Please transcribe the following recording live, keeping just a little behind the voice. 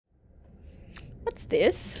What's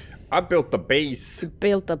this? I built the base. You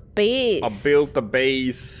built a base. I built the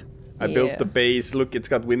base. I built the base. Look, it's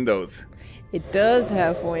got windows. It does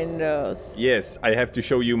have windows. Yes, I have to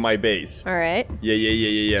show you my base. All right.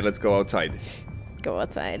 Yeah. Let's go outside. Go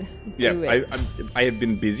outside. Yeah, Do it. I have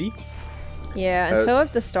been busy. Yeah, and so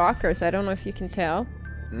have the stalkers. I don't know if you can tell.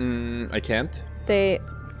 I can't.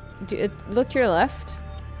 Look to your left.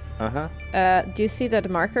 Uh-huh. Do you see that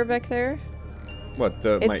marker back there? What?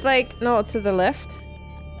 It's like, no, to the left.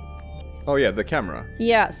 Oh yeah, the camera.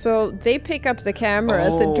 Yeah, so they pick up the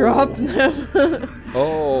cameras and drop them.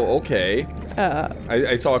 Oh, okay.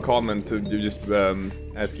 I saw a comment just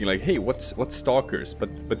asking like, hey, what's stalkers?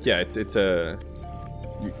 But yeah, it's a...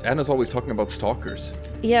 Anna's always talking about stalkers.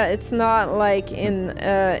 Yeah, it's not like in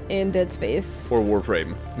Dead Space. Or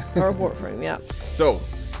Warframe. Or Warframe, yeah. So,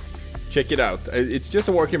 check it out. It's just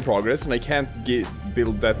a work in progress, and I can't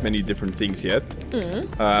build that many different things yet.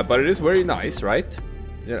 But it is very nice, right?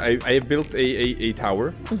 I built a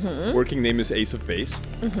tower. Working name is Ace of Base.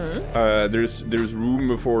 There's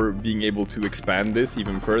room for being able to expand this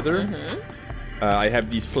even further. I have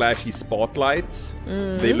these flashy spotlights.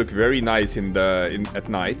 They look very nice at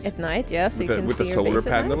night. At night, yeah. So you can with see the your solar base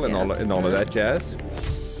at panel night, and all of that jazz.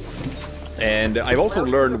 And I've also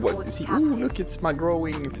learned what. See, ooh, look, it's my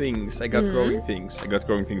growing things. I got growing things. I got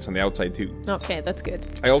growing things on the outside too. Okay, that's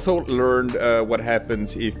good. I also learned what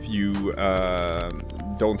happens if you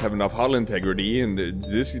don't have enough hull integrity, and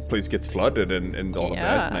this place gets flooded and all of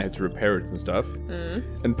that, and I had to repair it and stuff.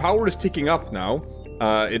 And power is ticking up now.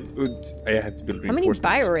 I had to build reinforcements. How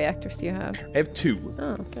many bioreactors do you have? I have 2.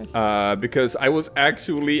 Oh, okay. Because I was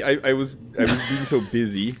actually I was being so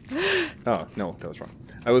busy. Oh no, that was wrong.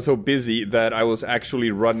 I was so busy that I was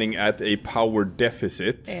actually running at a power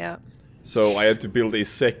deficit. Yeah. So I had to build a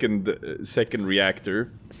second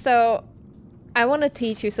reactor. So I want to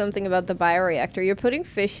teach you something about the bioreactor. You're putting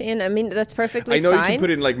fish in. I mean, that's perfectly fine. I know you can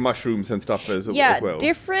put in like mushrooms and stuff as well. Yeah,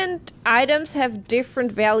 different items have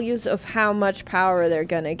different values of how much power they're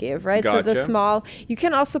gonna give, right? Gotcha. So the small, you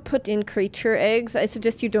can also put in creature eggs. I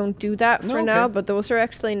suggest you don't do that for now, but those are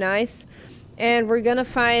actually nice. And we're gonna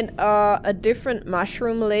find a different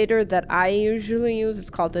mushroom later that I usually use.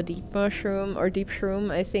 It's called a deep mushroom or deep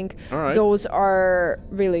shroom. I think those are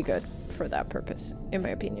really good for that purpose, in my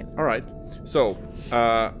opinion. All right. So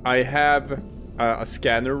I have a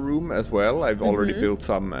scanner room as well. I've already built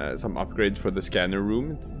some upgrades for the scanner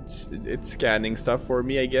room. It's scanning stuff for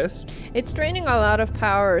me, I guess. It's draining a lot of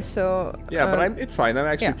power, so yeah, but it's fine. I'm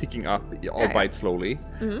actually ticking up, albeit slowly.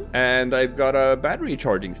 And I've got a battery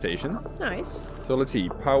charging station. Nice. So let's see,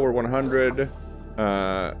 power 100.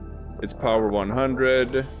 It's power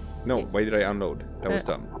 100. No, why did I unload? That was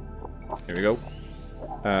dumb. Here we go.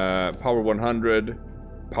 Power 100.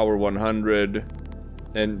 Power 100.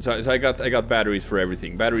 And so I got batteries for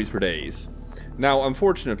everything, batteries for days. Now,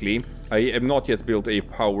 unfortunately, I have not yet built a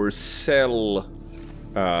power cell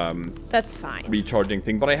that's fine. Recharging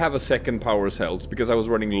thing, but I have a second power cell because I was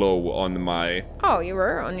running low on my... Oh, you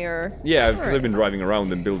were on your... Yeah, because I've been driving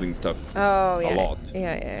around and building stuff a lot.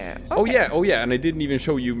 Yeah. Okay. Oh yeah, and I didn't even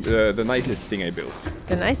show you the nicest thing I built.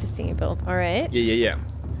 The nicest thing you built, alright. Yeah.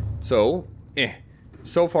 So,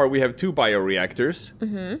 so far we have 2 bioreactors.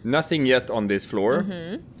 Nothing yet on this floor.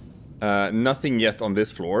 Nothing yet on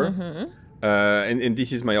this floor. And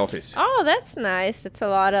this is my office. Oh, that's nice. It's a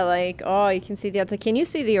lot of like, oh, you can see the outside. Can you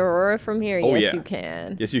see the Aurora from here? Oh, yes, you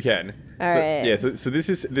can. Yes, you can. All right. Yeah, so this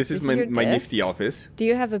is my nifty office. Do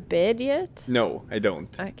you have a bed yet? No, I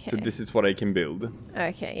don't. Okay. So this is what I can build.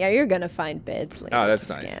 Okay, yeah, you're gonna find beds later. Ah, that's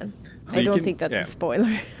nice. So I don't think that's a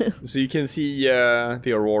spoiler. So you can see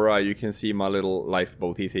the Aurora, you can see my little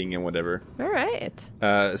lifeboaty thing and whatever. All right.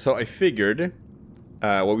 So I figured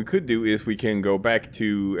what we could do is we can go back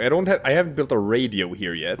to... I haven't built a radio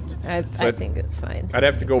here yet. I think it's fine. I'd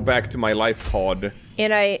have to go back to my life pod.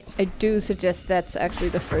 And I do suggest that's actually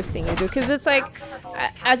the first thing you do. Because it's like,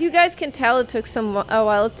 as you guys can tell, it took a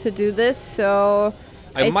while to do this, so...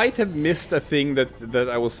 I might have missed a thing that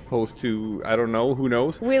I was supposed to... I don't know, who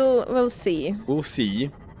knows? We'll see. We'll see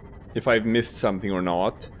if I've missed something or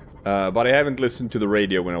not. But I haven't listened to the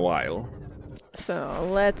radio in a while. So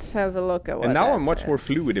let's have a look at what. And now I'm much more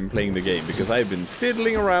fluid in playing the game because I've been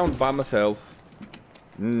fiddling around by myself.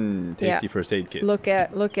 Tasty first aid kit. Look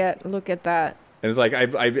at that. And it's like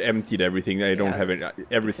I've emptied everything. I don't have it.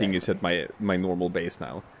 Everything is at my normal base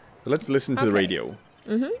now. So let's listen to the radio.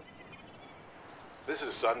 This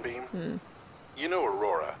is Sunbeam. You know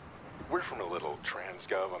Aurora. We're from a little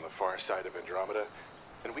transgov on the far side of Andromeda,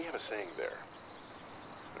 and we have a saying there.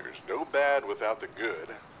 There's no bad without the good.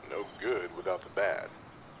 No good without the bad.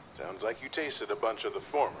 Sounds like you tasted a bunch of the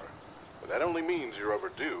former. But that only means you're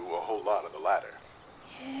overdue a whole lot of the latter.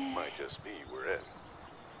 Might just be we're in.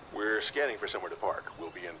 We're scanning for somewhere to park.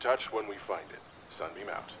 We'll be in touch when we find it. Sunbeam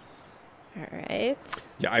out. Alright.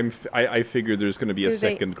 Yeah, I figured there's gonna be a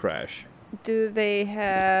second crash. Do they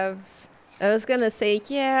have... I was gonna say,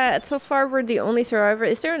 yeah, so far we're the only survivor.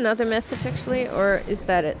 Is there another message actually, or is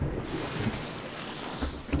that it?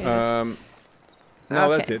 No,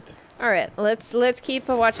 okay. That's it. All right, let's keep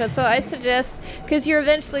a watch out. So I suggest, because you're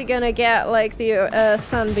eventually gonna get like the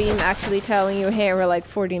sunbeam actually telling you, hey, we're like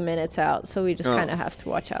 40 minutes out. So we just kind of have to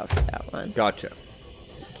watch out for that one. Gotcha.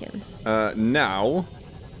 Now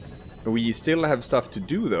we still have stuff to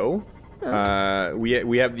do though.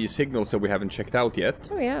 We have these signals that we haven't checked out yet.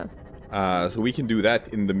 Oh yeah. So we can do that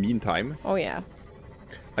in the meantime. Oh yeah.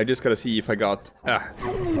 I just gotta see if I got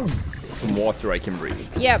some water I can bring.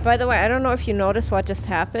 Yeah, by the way, I don't know if you noticed what just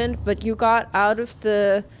happened, but you got out of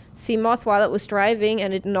the sea moth while it was driving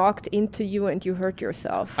and it knocked into you and you hurt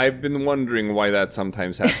yourself. I've been wondering why that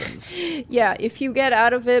sometimes happens. Yeah, if you get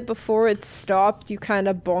out of it before it stopped, you kind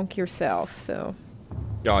of bonk yourself, so...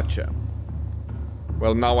 Gotcha.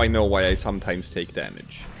 Well, now I know why I sometimes take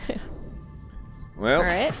damage. Well...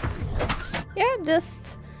 Alright. Yeah,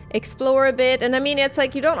 just explore a bit. And I mean, it's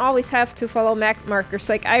like you don't always have to follow map markers.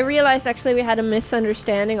 Like, I realized actually we had a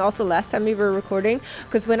misunderstanding also last time we were recording.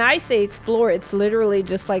 Because when I say explore, it's literally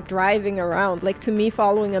just like driving around. Like, to me,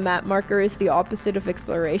 following a map marker is the opposite of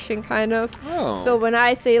exploration, kind of. Oh. So when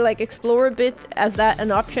I say like explore a bit as that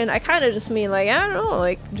an option, I kind of just mean like, I don't know,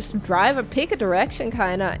 like just drive or pick a direction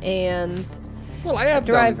kind of and... Well, I have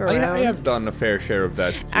done a fair share of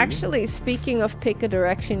that too. Actually, speaking of pick a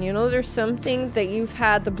direction, you know, there's something that you've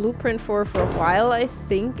had the blueprint for a while, I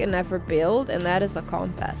think, and never built, and that is a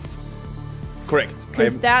compass. Correct.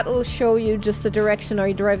 Because that'll show you just the direction. Are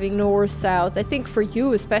you driving north, south? I think for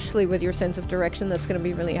you, especially with your sense of direction, that's going to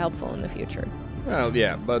be really helpful in the future. Well,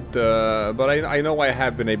 yeah, but I know I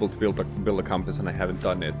have been able to build a compass, and I haven't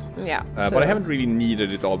done it. Yeah. But I haven't really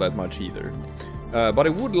needed it all that much either. But I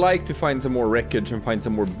would like to find some more wreckage and find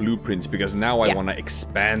some more blueprints, because now I want to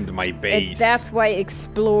expand my base. That's why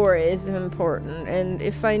explore is important. And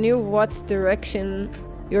if I knew what direction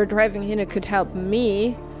you're driving in, it could help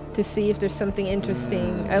me to see if there's something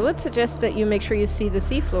interesting. I would suggest that you make sure you see the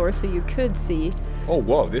seafloor so you could see. Oh,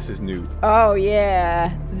 whoa, this is new. Oh,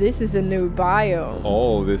 yeah. This is a new biome.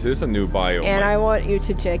 Oh, this is a new biome. And I want you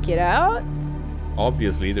to check it out.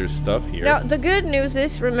 Obviously, there's stuff here. Now, the good news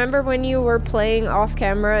is, remember when you were playing off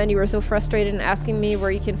camera and you were so frustrated and asking me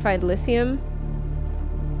where you can find lithium?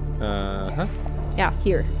 Uh-huh. Yeah,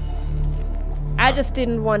 here. I just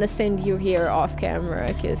didn't want to send you here off camera,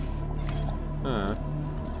 because...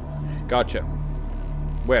 Gotcha.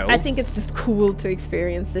 Well... I think it's just cool to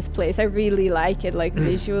experience this place. I really like it, like,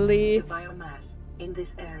 visually. The biomass in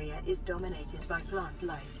this area is dominated by plant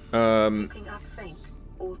life. Picking up faint.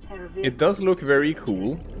 It does look very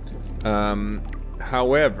cool.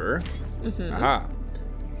 However,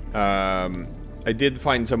 I did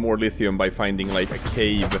find some more lithium by finding like a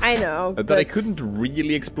cave. I know. That I couldn't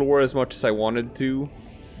really explore as much as I wanted to,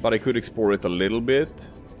 but I could explore it a little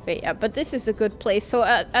bit. But yeah, but this is a good place. So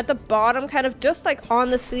at the bottom, kind of just like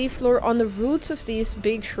on the seafloor, on the roots of these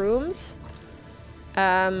big shrooms.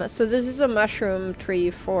 So this is a mushroom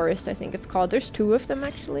tree forest, I think it's called. There's 2 of them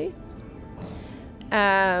actually.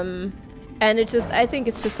 And it's just, I think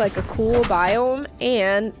it's just like a cool biome,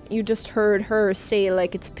 and you just heard her say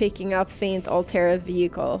like it's picking up faint Altera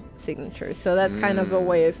vehicle signatures. So that's kind of a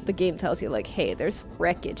way of the game tells you like, hey, there's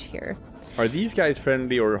wreckage here. Are these guys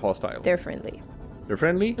friendly or hostile? They're friendly. They're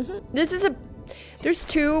friendly? This is there's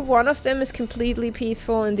 2. One of them is completely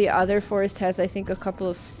peaceful, and the other forest has, I think, a couple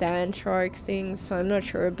of sand shark things. So I'm not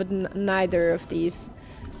sure, but neither of these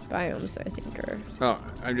biomes, I think, are... Oh,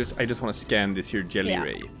 I just want to scan this here jelly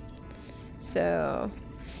ray. So,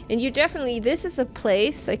 and you definitely, this is a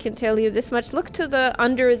place, I can tell you this much. Look to the,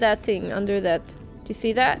 under that thing, under that. Do you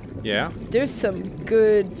see that? Yeah. There's some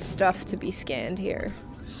good stuff to be scanned here.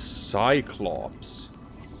 Cyclops.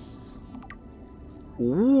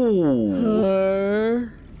 Ooh.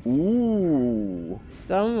 Ooh.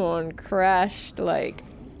 Someone crashed, like,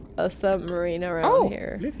 a submarine around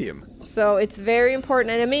here. Lithium. So it's very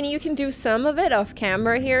important, and I mean you can do some of it off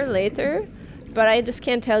camera here later, but I just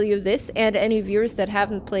can't tell you this, and any viewers that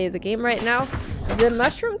haven't played the game right now, the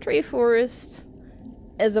mushroom tree forest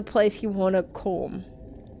is a place you want to comb.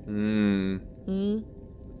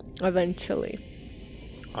 Eventually.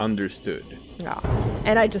 Understood. Yeah,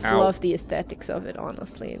 and I just love the aesthetics of it,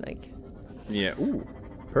 honestly, like. Yeah. Ooh,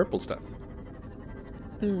 purple stuff.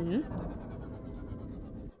 Mm-hmm.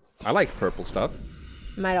 I like purple stuff.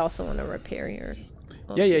 Might also want to repair here.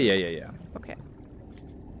 Yeah. Okay.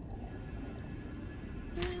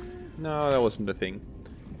 No, that wasn't the thing.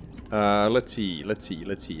 Let's see.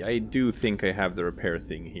 I do think I have the repair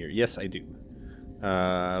thing here. Yes, I do.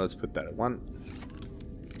 Let's put that at 1.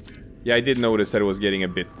 Yeah, I did notice that it was getting a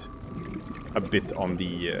bit on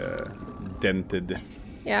the dented.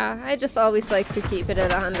 Yeah, I just always like to keep it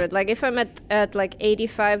at 100. Like if I'm at like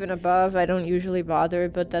 85 and above, I don't usually bother,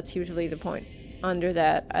 but that's usually the point. Under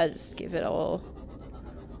that, I just give it all.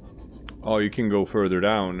 Oh, you can go further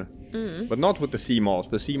down. But not with the sea moth.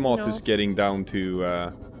 The sea moth is getting down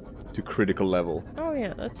to critical level. Oh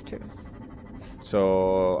yeah, that's true.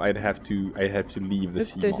 So I'd have to leave the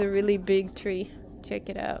sea moth. There's a really big tree. Check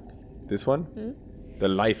it out. This one? The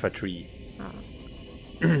Lifa tree.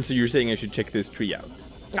 Oh. So you're saying I should check this tree out?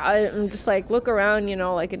 I'm just like, look around, you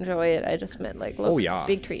know, like enjoy it. I just meant like, look,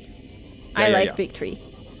 big tree. I like big tree.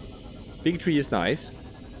 Big tree is nice.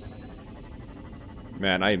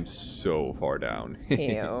 Man, I am so far down.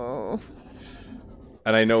 Ew.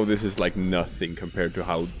 And I know this is like nothing compared to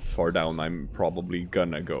how far down I'm probably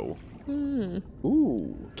gonna go.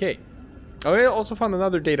 Ooh, okay. Oh, I also found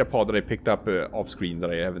another data pod that I picked up off screen that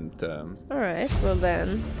I haven't... Alright, well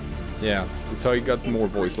then. Yeah, it's how you got more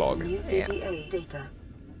voice log. Yeah.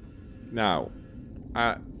 Now,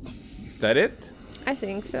 is that it? I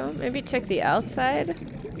think so. Maybe check the outside. I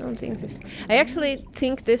don't think this. I actually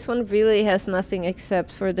think this one really has nothing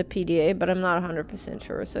except for the PDA, but I'm not 100%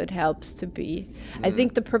 sure, so it helps to be. I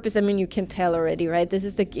think the purpose, I mean, you can tell already, right? This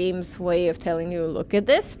is the game's way of telling you, look at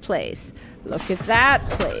this place, look at that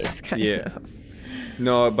place, kind of.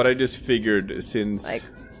 No, but I just figured since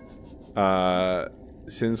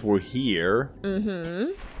we're here,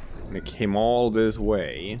 and it came all this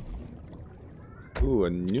way. Ooh,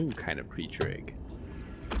 a new kind of creature egg.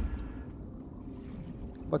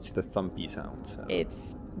 What's the thumpy sound?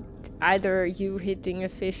 It's either you hitting a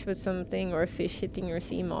fish with something or a fish hitting your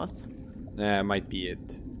sea moth. It might be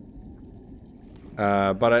it.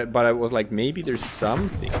 But I was like, maybe there's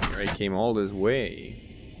something here. I came all this way.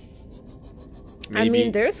 Maybe. I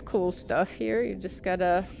mean, there's cool stuff here. You just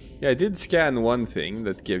gotta... Yeah, I did scan one thing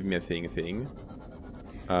that gave me a thing.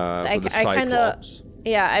 For the Cyclops.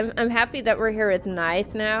 I'm happy that we're here at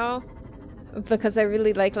night now. Because I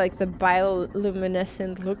really like the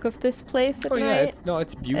bioluminescent look of this place at night.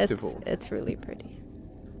 It's beautiful. It's really pretty.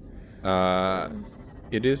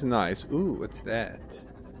 It is nice. Ooh, what's that?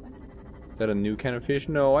 Is that a new kind of fish?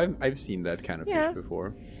 No, I've seen that kind of fish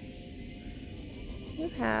before. You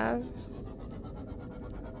have.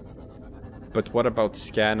 But what about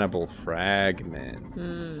scannable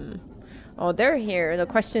fragments? Oh, they're here. The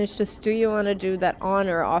question is just, do you want to do that on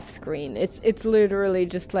or off screen? It's literally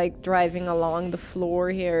just like driving along the floor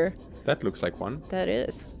here. That looks like one. That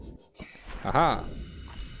is. Haha.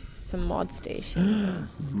 It's a mod station.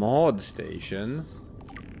 Mod station?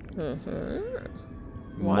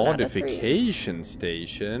 Modification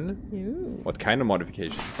station? Ooh. What kind of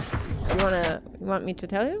modifications? You want me to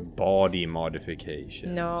tell you? Body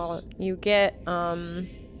modifications. No, you get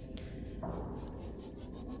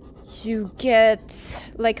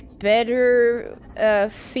like better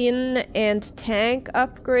fin and tank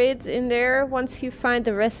upgrades in there. Once you find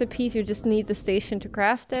the recipes, you just need the station to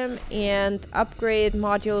craft them, and upgrade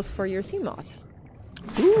modules for your sea moth.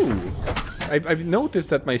 Ooh! I've noticed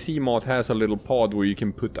that my sea moth has a little pod where you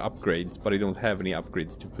can put upgrades, but I don't have any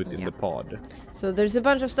upgrades to put in the pod. So there's a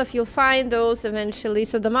bunch of stuff. You'll find those eventually.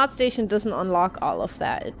 So the mod station doesn't unlock all of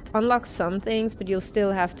that. It unlocks some things, but you'll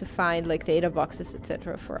still have to find like data boxes,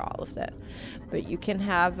 etc. for all of that. But you can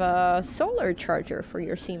have a solar charger for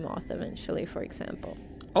your sea moth eventually, for example.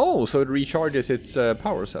 Oh, so it recharges its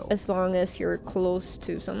power cell. As long as you're close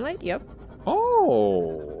to sunlight, yep.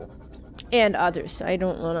 Oh! And others. I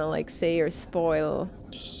don't want to like say or spoil.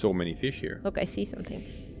 So many fish here. Look, I see something.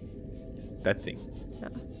 That thing. No.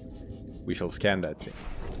 We shall scan that thing.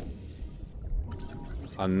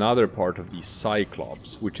 Another part of the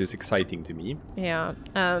Cyclops, which is exciting to me. Yeah.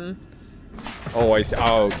 Oh, I see.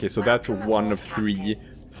 Oh, okay. So that's 1 of 3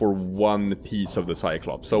 for one piece of the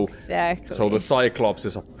Cyclops. So exactly. So the Cyclops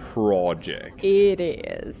is a project. It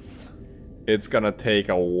is. It's gonna take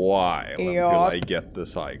a while until I get the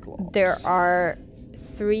Cyclops. There are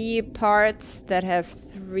 3 parts that have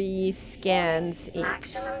 3 scans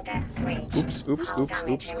each.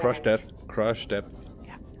 Oops. Crush depth.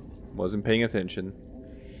 Yeah. Wasn't paying attention.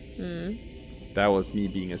 That was me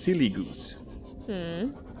being a silly goose.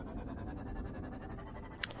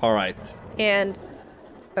 Alright. And...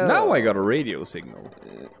 now I got a radio signal.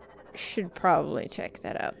 Should probably check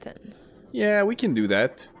that out then. Yeah, we can do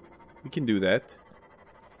that.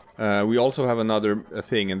 We also have another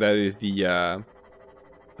thing, and that is the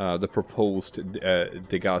the proposed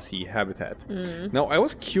Degassi habitat. Now, I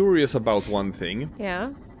was curious about one thing.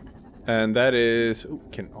 Yeah. And that is... Ooh,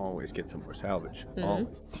 can always get some more salvage.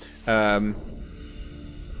 Always.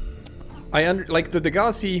 Like, the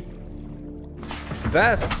Degassi...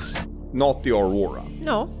 That's not the Aurora.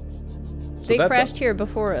 No. They crashed here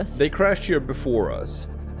before us. They crashed here before us.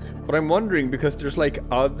 But I'm wondering, because there's, like,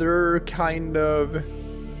 other kind of...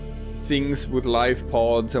 things with life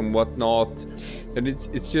pods and whatnot. And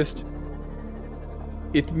it's just...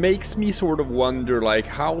 It makes me sort of wonder, like,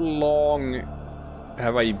 how long...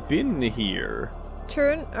 have I been here?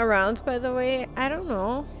 Turn around, by the way. I don't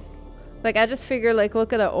know. Like, I just figure, like,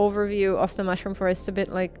 look at the overview of the mushroom forest a bit,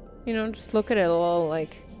 like, you know, just look at it all,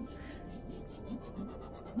 like...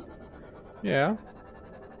 Yeah.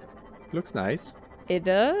 Looks nice. It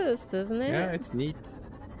does, doesn't it? Yeah, it's neat.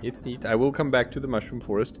 It's neat. I will come back to the mushroom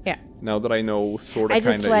forest. Yeah. Now that I know sort of kind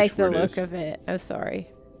of I just like the look of it. I'm sorry.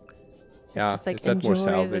 Yeah, just, like, is that more enjoy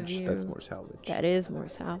the salvage? view. That's more salvage. That is more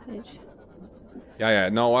salvage. Yeah.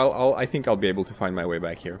 No, I think I'll be able to find my way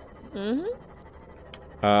back here.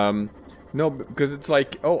 No, because it's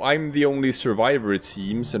like, oh, I'm the only survivor, it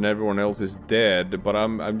seems, and everyone else is dead. But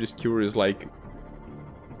I'm just curious, like,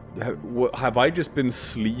 have I just been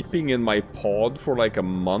sleeping in my pod for like a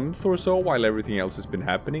month or so while everything else has been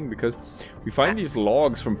happening? Because we find these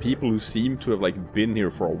logs from people who seem to have like been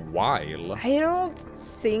here for a while. I don't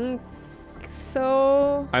think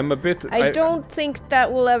so. I'm a bit... I don't think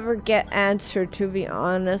that will ever get answered, to be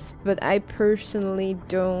honest, but I personally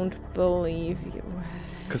don't believe you.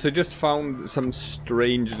 Because I just found some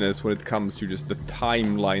strangeness when it comes to just the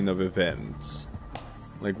timeline of events.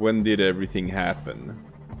 Like, when did everything happen?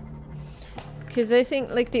 Because I think,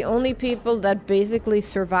 like, the only people that basically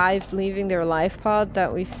survived leaving their life pod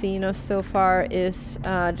that we've seen of so far is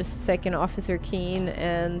just Second Officer Keen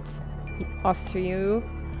and Officer Yu.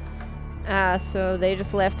 So they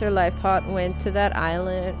just left their life pod, went to that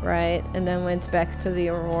island, right? And then went back to the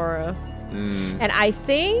Aurora. And I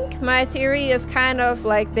think my theory is kind of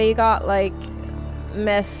like they got, like,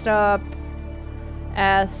 messed up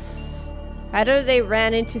as... either they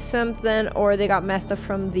ran into something or they got messed up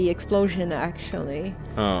from the explosion, actually.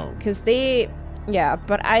 Oh. Because they... yeah,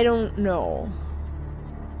 but I don't know.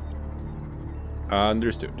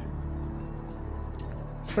 Understood.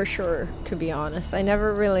 For sure, to be honest. I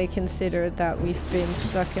never really considered that we've been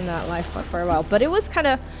stuck in that life pod for a while. But it was kind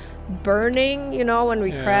of burning, you know, when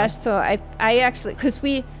we crashed. So I actually... because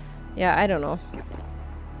we... yeah, I don't know.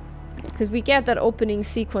 Because we get that opening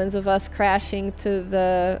sequence of us crashing to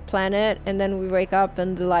the planet, and then we wake up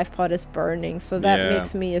and the life pod is burning. So that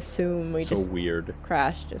makes me assume we just weird.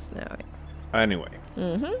 Crashed just now. Anyway.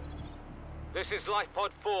 This is life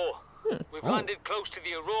pod 4. We've landed close to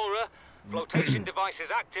the Aurora. Flotation device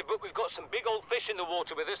is active, but we've got some big old fish in the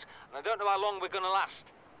water with us, and I don't know how long we're going to last.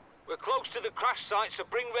 We're close to the crash site, so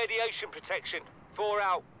bring radiation protection. 4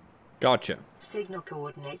 out. Gotcha. Signal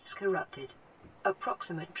coordinates corrupted.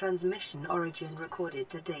 Approximate transmission origin recorded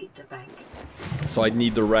to data bank. So I'd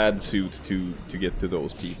need the rad suit to get to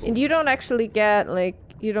those people. And you don't actually get, like,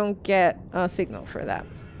 you don't get a signal for that.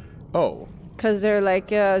 Oh. Because they're, like,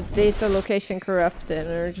 data location corrupted,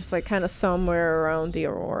 or just, like, kind of somewhere around the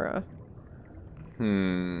Aurora.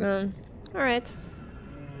 Alright.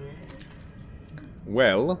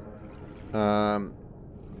 Well,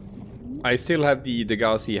 I still have the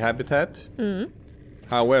Degassi habitat.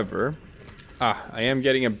 However, I am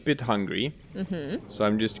getting a bit hungry. So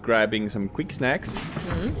I'm just grabbing some quick snacks.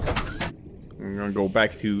 I'm gonna go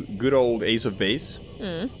back to good old Ace of Base.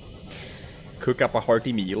 Cook up a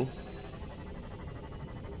hearty meal.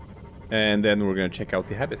 And then we're gonna check out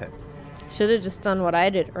the habitat. Should have just done what I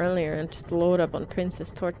did earlier and just load up on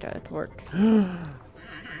Princess Torta at work.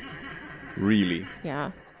 Really?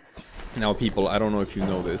 Yeah. Now, people, I don't know if you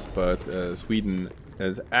know this, but Sweden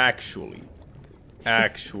has actually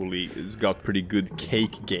has got pretty good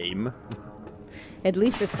cake game. At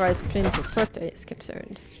least as far as Princess Torta is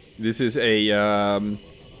concerned. This is a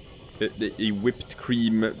whipped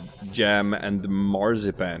cream jam and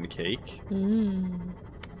marzipan cake.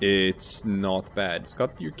 It's not bad. It's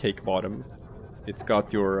got your cake bottom. It's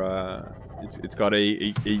got your it's got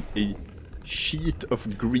a sheet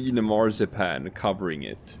of green marzipan covering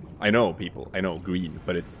it. I know, people. I know, green,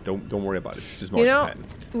 but it's don't worry about it. It's just marzipan.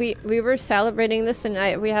 You know, we were celebrating this,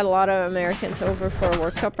 and we had a lot of Americans over for a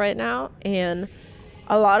workshop right now, and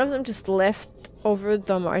a lot of them just left over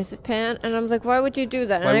the marzipan, and I'm like, why would you do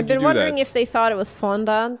that? And I've been wondering if they thought it was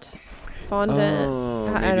fondant. Oh,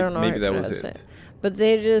 I don't know. Maybe that was it. But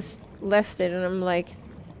they just left it, and I'm like,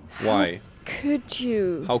 why? Could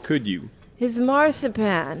you? How could you? His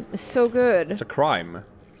marzipan is so good. It's a crime.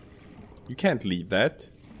 You can't leave that.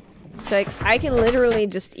 It's like, I can literally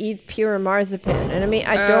just eat pure marzipan. And I mean,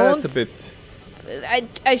 I don't... That's a bit...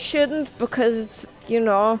 I shouldn't because it's, you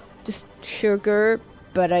know, just sugar,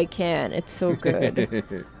 but I can. It's so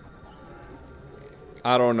good.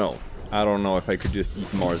 I don't know. I don't know if I could just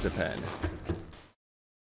eat marzipan.